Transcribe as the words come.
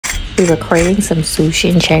we were craving some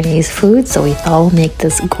sushi and Chinese food, so we thought we'll make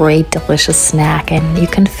this great, delicious snack. And you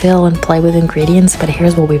can fill and play with ingredients, but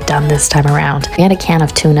here's what we've done this time around. We had a can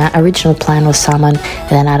of tuna. Original plan was salmon, and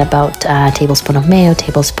then add about a tablespoon of mayo,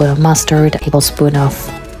 tablespoon of mustard, tablespoon of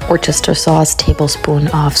Worcester sauce, tablespoon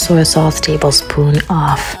of soy sauce, tablespoon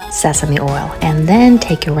of sesame oil. And then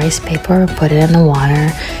take your rice paper, put it in the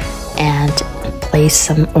water, and place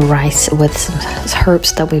some rice with some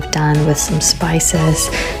herbs that we've done with some spices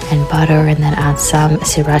and butter, and then add some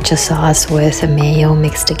sriracha sauce with mayo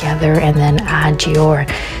mixed together, and then add your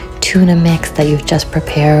tuna mix that you've just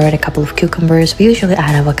prepared, a couple of cucumbers. We usually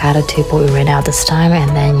add avocado too, but we ran out this time, and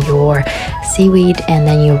then your seaweed, and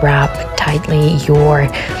then you wrap tightly your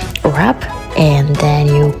wrap, and then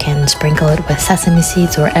you can sprinkle it with sesame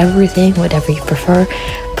seeds or everything, whatever you prefer.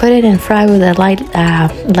 Put it in fry with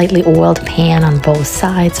a lightly oiled pan on both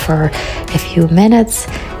sides for a few minutes,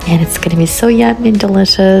 and it's going to be so yummy and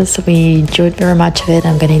delicious. We enjoyed very much of it.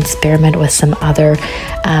 I'm going to experiment with some other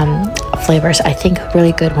flavors. I think a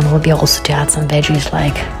really good one would be also to add some veggies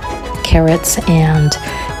like carrots and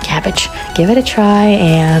cabbage. Give it a try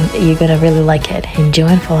and you're going to really like it. Enjoy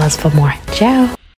and follow us for more. Ciao!